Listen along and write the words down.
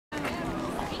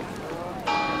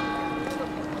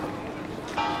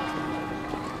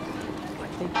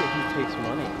Look at who takes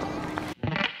money.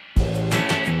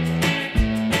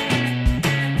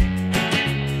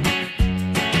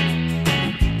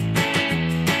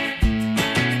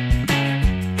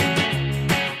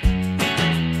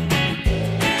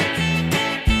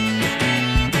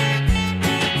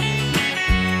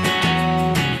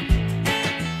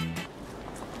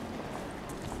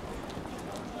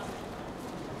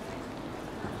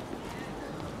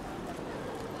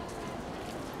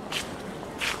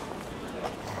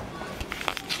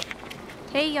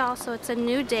 Hey y'all, so it's a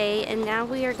new day and now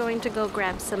we are going to go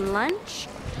grab some lunch,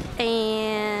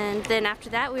 and then after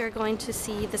that we are going to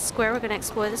see the square. We're going to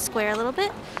explore the square a little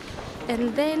bit,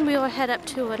 and then we will head up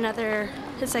to another,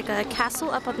 it's like a castle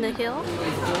up on the hill.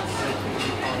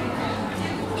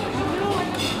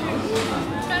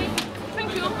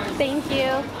 Thank you. Thank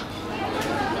you.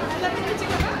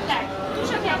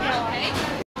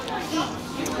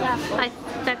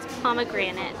 That's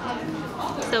pomegranate.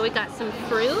 So we got some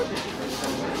fruit,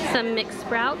 some mixed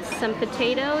sprouts, some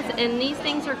potatoes, and these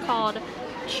things are called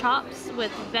chops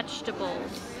with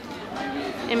vegetables.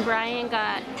 And Bryan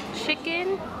got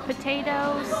chicken,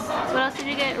 potatoes, what else did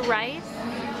you get? Rice,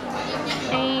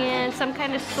 and some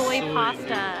kind of soy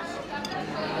pasta.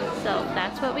 So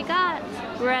that's what we got.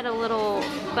 We're at a little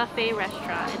buffet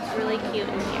restaurant. It's really cute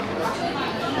in here.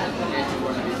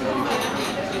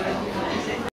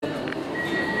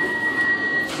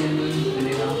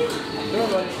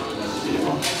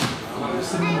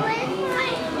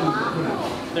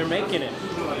 They're making it.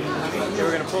 Okay,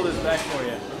 we're gonna pull this back for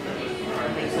you.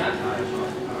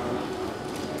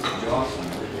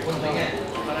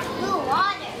 Blue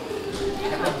water.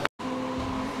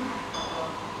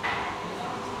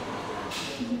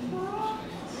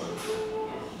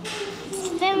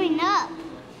 Filling up.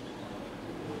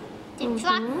 The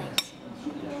chocolate.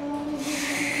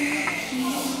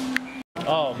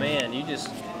 Oh man, you just.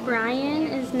 Bryan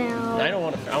is now. I don't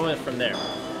want to. I want it from there.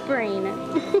 Brain.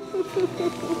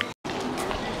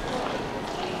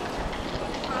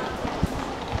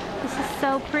 This is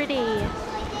so pretty.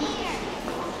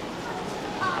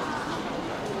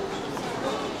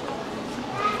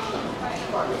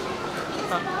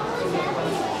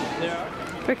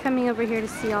 We're coming over here to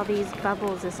see all these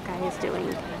bubbles this guy is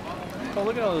doing. Oh,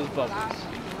 look at all those bubbles.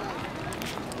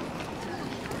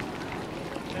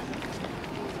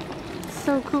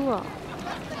 So cool.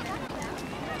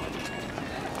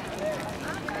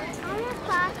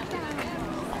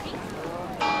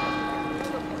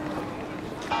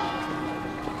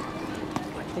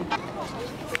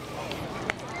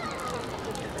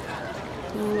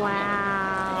 Wow.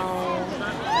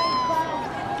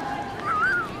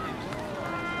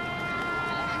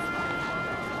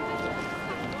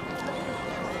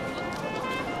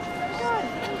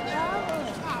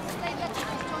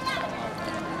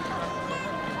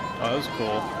 Oh, that was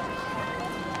cool.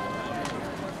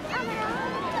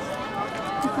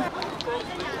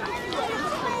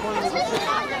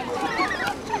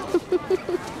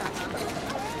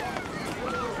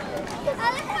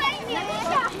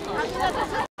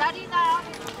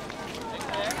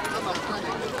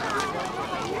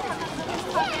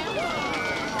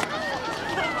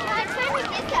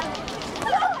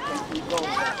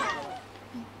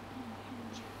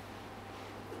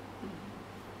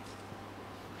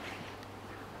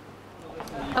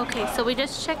 Okay, so we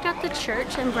just checked out the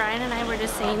church, and Bryan and I were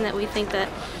just saying that we think that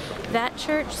that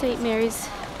church, St. Mary's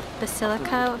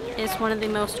Basilica, is one of the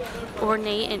most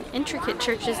ornate and intricate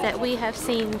churches that we have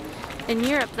seen in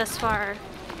Europe thus far,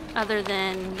 other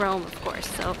than Rome, of course.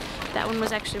 So that one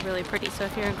was actually really pretty. So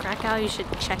if you're in Krakow, you should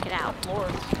check it out.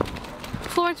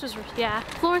 Florence was, yeah,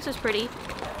 Florence was pretty.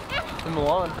 In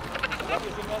Milan.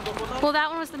 Well, that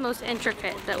one was the most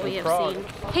intricate that we have seen.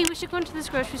 Hey, we should go into this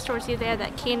grocery store and see if they have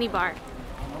that candy bar.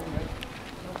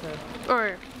 Okay.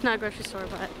 Or, not a grocery store,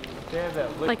 but They have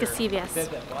that liquor. like a CVS.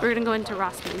 We're gonna go into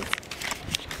Rossman's.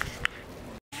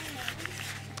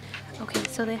 Okay,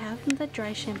 so they have the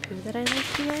dry shampoo that I like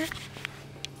here.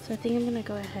 So I think I'm gonna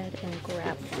go ahead and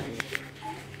grab one.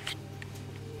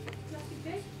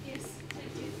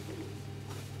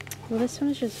 Well, this one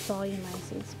is just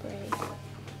volumizing spray.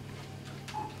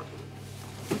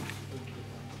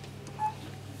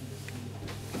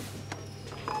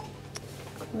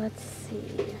 Let's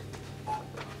see.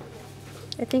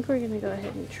 I think we're gonna go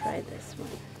ahead and try this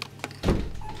one.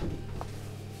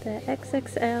 The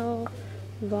XXL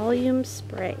Volume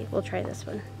Spray. We'll try this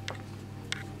one.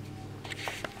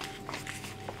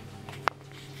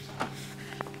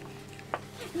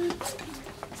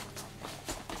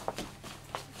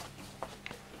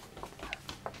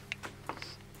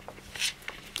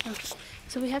 Okay,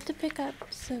 so we have to pick up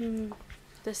some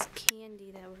this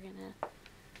candy that we're gonna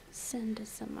send to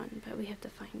someone, but we have to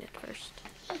find it first.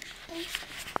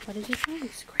 What did you find?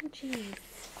 Scrunchies.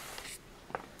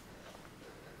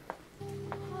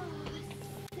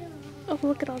 Oh,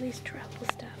 look at all these travel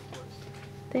stuff.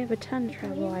 They have a ton of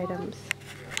travel items.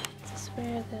 I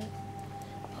swear that.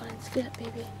 Oh, it's good,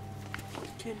 baby.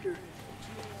 Kinder.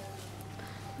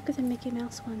 Look at the Mickey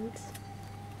Mouse ones.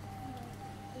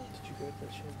 Did you go with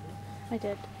that shampoo? I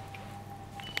did.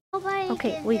 Nobody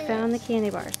Okay, did we this. found the candy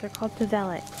bars. They're called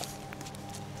Pavelics.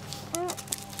 And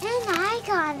I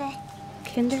got it.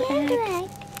 Kinder Kinder Egg. Egg.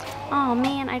 Oh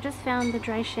man, I just found the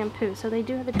dry shampoo. So they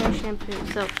do have the dry shampoo.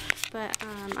 So, but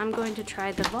I'm going to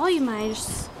try the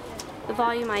volumized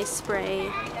spray,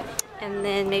 and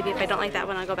then maybe if I don't like that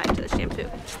one, I'll go back to the shampoo.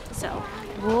 So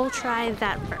we'll try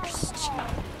that first,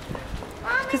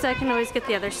 because I can always get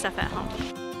the other stuff at home.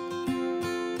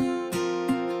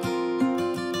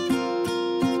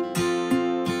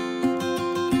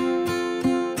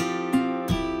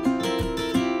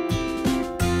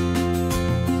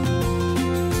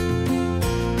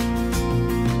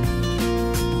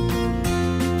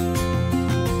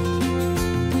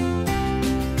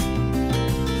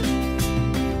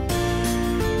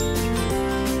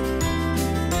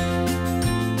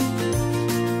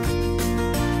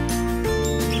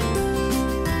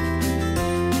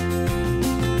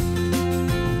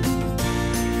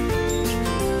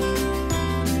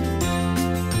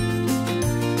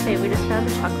 We just found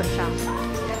the chocolate shop.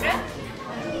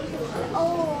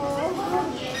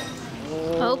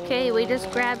 Okay, we just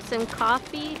grabbed some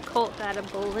coffee. Colt got a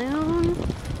balloon,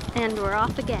 and we're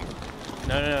off again.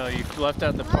 No, you left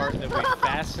out the part that we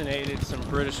fascinated some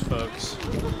British folks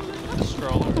with the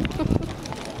stroller.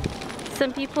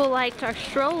 Some people liked our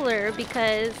stroller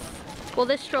because, well,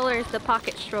 this stroller is the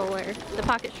pocket stroller. The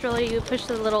pocket stroller, you push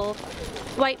the little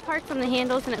white parts on the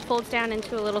handles and it folds down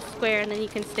into a little square, and then you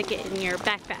can stick it in your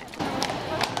backpack.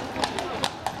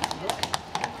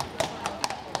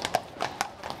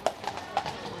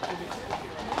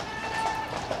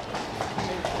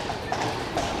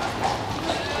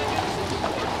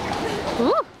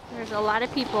 Ooh, there's a lot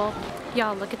of people.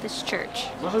 Y'all, look at this church.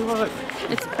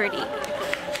 It's pretty.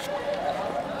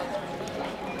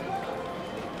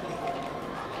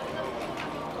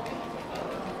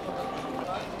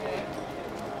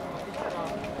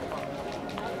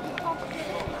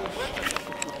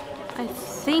 I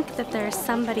think that there's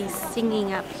somebody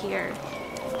singing up here.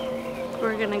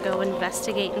 We're gonna go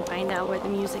investigate and find out where the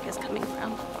music is coming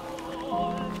from.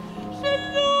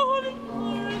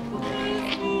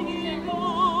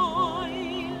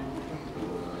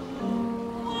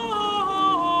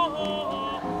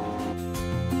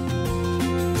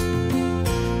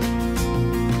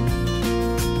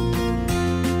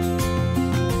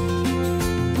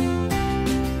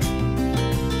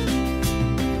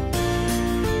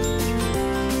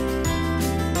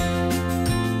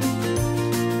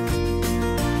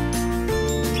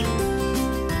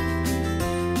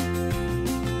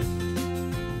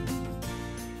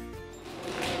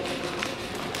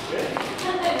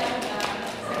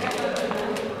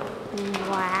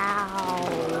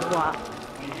 Wow.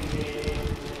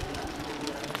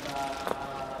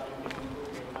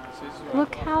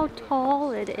 Look how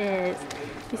tall it is.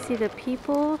 You see the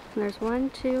people, and there's 1,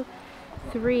 2,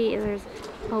 3, and there's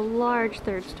a large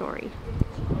third story.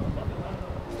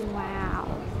 Wow.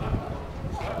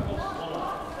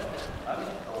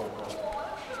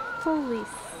 Holy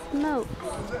smokes.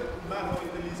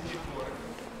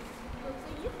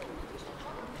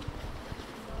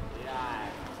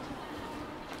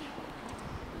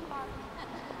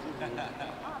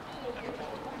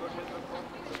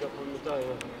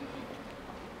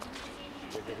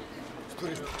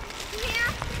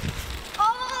 Yeah.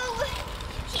 Oh,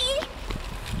 he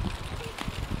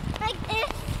like this.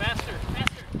 Faster,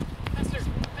 faster, faster,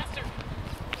 faster.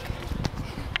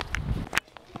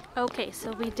 Okay,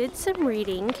 so we did some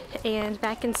reading, and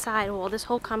back inside, well, this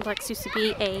whole complex used to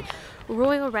be a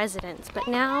royal residence, but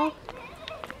now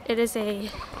it is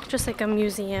just like a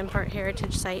museum, part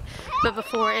heritage site. But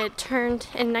before it turned,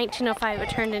 in 1905, it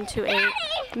turned into a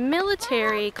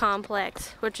military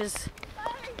complex, which is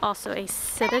also a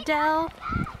citadel.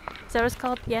 Is that what it's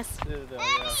called? Yes? Citadel,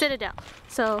 yeah. Citadel.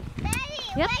 So,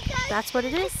 yep, that's what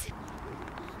it is.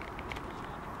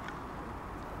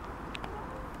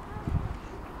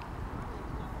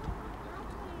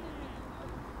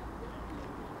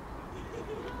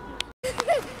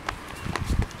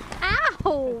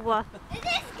 Ow!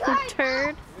 You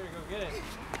turd. You gotta go get it.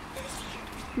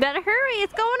 Better hurry,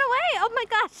 it's going away! Oh my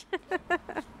gosh!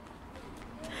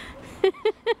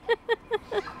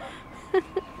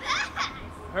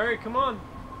 Hurry, come on.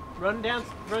 Run down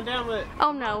with it.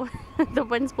 Oh no, the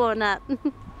wind's blowing up.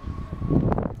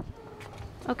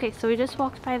 Okay, so we just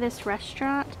walked by this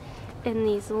restaurant and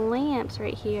these lamps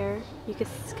right here, you can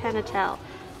kind of tell.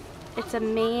 It's a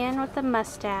man with a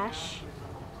mustache.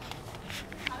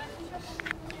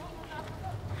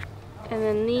 And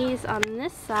then these on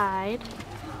this side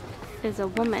is a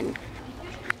woman.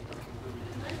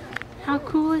 How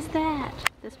cool is that?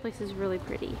 This place is really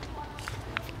pretty.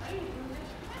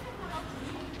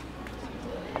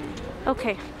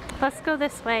 Okay, let's go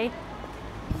this way.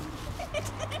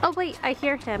 Oh wait, I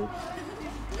hear him.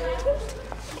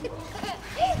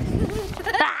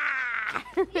 Ah!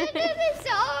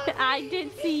 I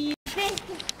did see you.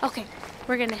 Okay,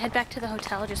 we're gonna head back to the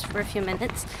hotel just for a few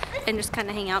minutes and just kind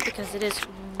of hang out because it is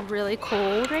really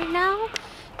cold right now.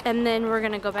 And then we're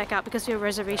gonna go back out because we have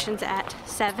reservations at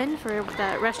 7 for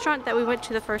the restaurant that we went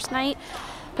to the first night,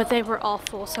 but they were all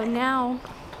full. So now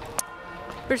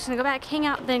we're just gonna go back, hang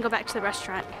out, then go back to the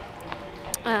restaurant.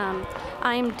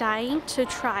 I'm dying to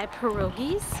try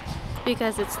pierogies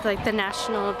because it's like the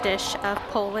national dish of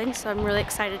Poland, so I'm really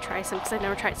excited to try some because I've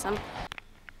never tried some.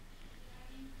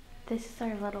 This is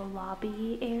our little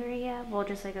lobby area, well,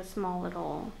 just like a small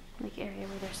little like area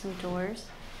where there's some doors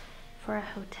for a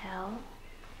hotel.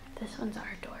 This one's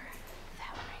our door,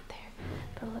 that one right there.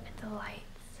 But look at the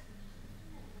lights.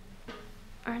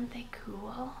 Aren't they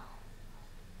cool?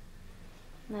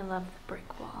 And I love the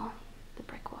brick wall. The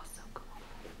brick wall's so cool.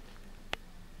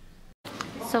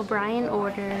 So Bryan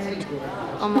ordered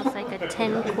almost like a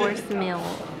 10-course meal.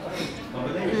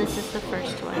 And this is the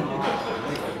first one.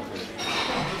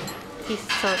 He's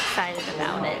so excited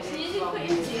about it.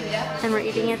 And we're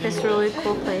eating at this really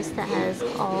cool place that has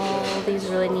all these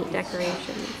really neat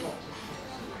decorations.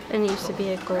 And it used to be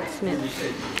a goldsmith.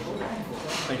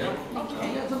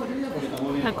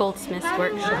 A goldsmith's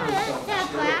workshop.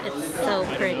 It's so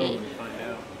pretty.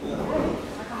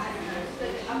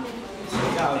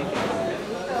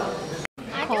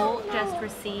 Colt just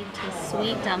received his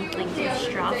sweet dumplings with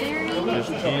strawberry. There's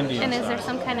candy and is there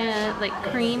some kind of like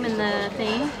cream in the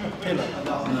thing?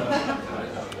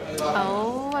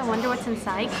 Oh, I wonder what's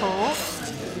inside, Colt.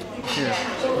 Here,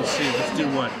 let's see. Let's do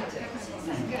one.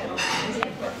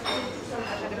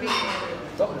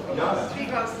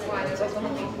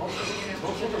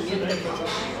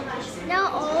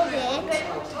 Not all of it.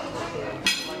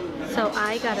 So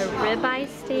I got a ribeye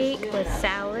steak with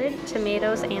salad,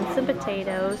 tomatoes, and some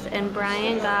potatoes, and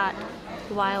Bryan got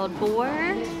wild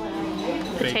boar,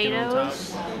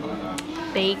 potatoes,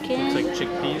 bacon. It's like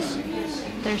chickpeas.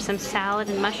 There's some salad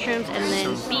and mushrooms, and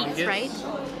then Some beets, fungus. right?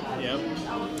 Yep.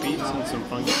 Beets and some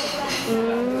fungus.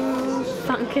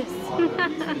 Fungus.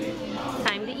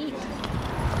 Time to eat.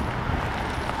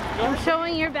 I'm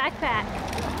showing your backpack.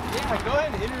 Yeah, go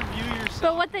ahead and interview yourself.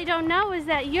 But what they don't know is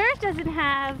that yours doesn't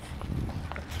have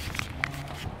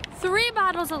 3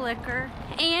 bottles of liquor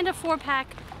and a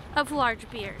 4-pack of large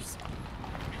beers.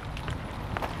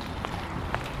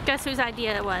 Guess whose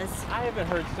idea it was? I haven't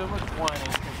heard so much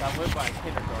whining since I went by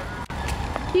kindergarten.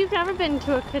 You've never been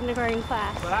to a kindergarten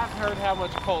class. But I've heard how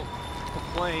much Colt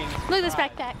complains. Look at this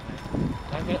backpack.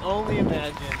 I can only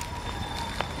imagine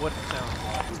what it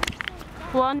sounds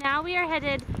like. Well, now we are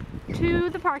headed to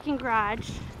the parking garage.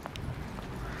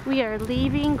 We are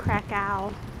leaving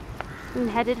Krakow and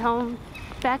headed home,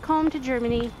 back home to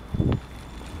Germany.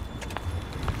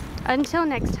 Until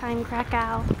next time,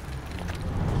 Krakow.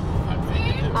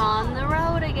 On the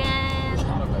road again.